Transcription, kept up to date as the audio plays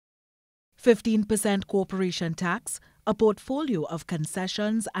15% corporation tax, a portfolio of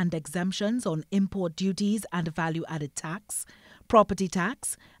concessions and exemptions on import duties and value-added tax, property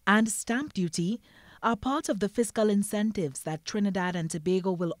tax, and stamp duty are part of the fiscal incentives that Trinidad and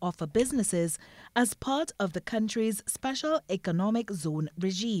Tobago will offer businesses as part of the country's special economic zone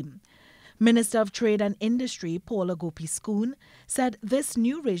regime. Minister of Trade and Industry Paula Gopee-Scoon said this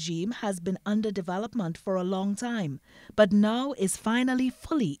new regime has been under development for a long time, but now is finally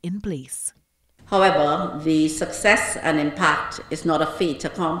fully in place. However, the success and impact is not a fait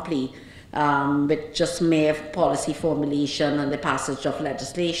accompli with just mere policy formulation and the passage of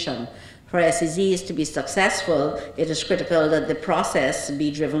legislation. For SEZs to be successful, it is critical that the process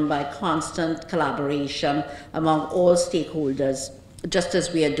be driven by constant collaboration among all stakeholders, just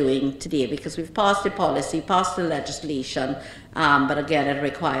as we are doing today, because we've passed the policy, passed the legislation, but again, it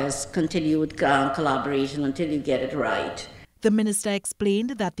requires continued collaboration until you get it right. The minister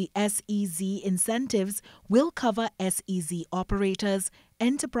explained that the SEZ incentives will cover SEZ operators,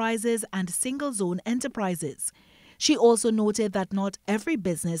 enterprises, and single-zone enterprises. She also noted that not every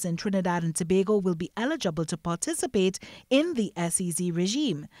business in Trinidad and Tobago will be eligible to participate in the SEZ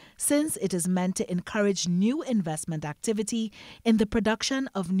regime, since it is meant to encourage new investment activity in the production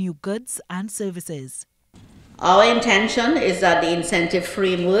of new goods and services. Our intention is that the incentive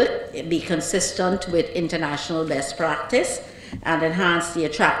framework be consistent with international best practice and enhance the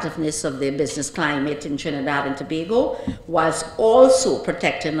attractiveness of the business climate in Trinidad and Tobago, whilst also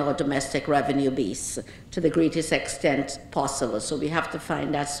protecting our domestic revenue base to the greatest extent possible. So we have to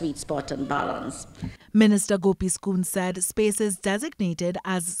find that sweet spot and balance. Minister Gopee-Scoon said spaces designated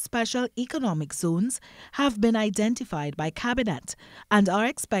as special economic zones have been identified by Cabinet and are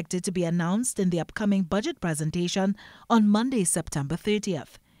expected to be announced in the upcoming budget presentation on Monday, September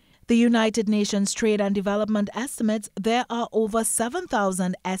 30th. The United Nations Trade and Development estimates there are over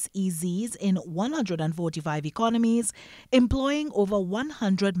 7,000 SEZs in 145 economies, employing over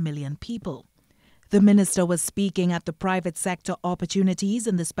 100 million people. The minister was speaking at the private sector opportunities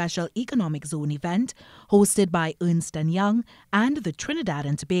in the Special Economic Zone event hosted by Ernst & Young and the Trinidad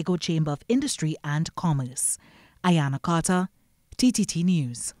and Tobago Chamber of Industry and Commerce. Ayanna Carter, TTT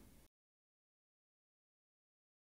News.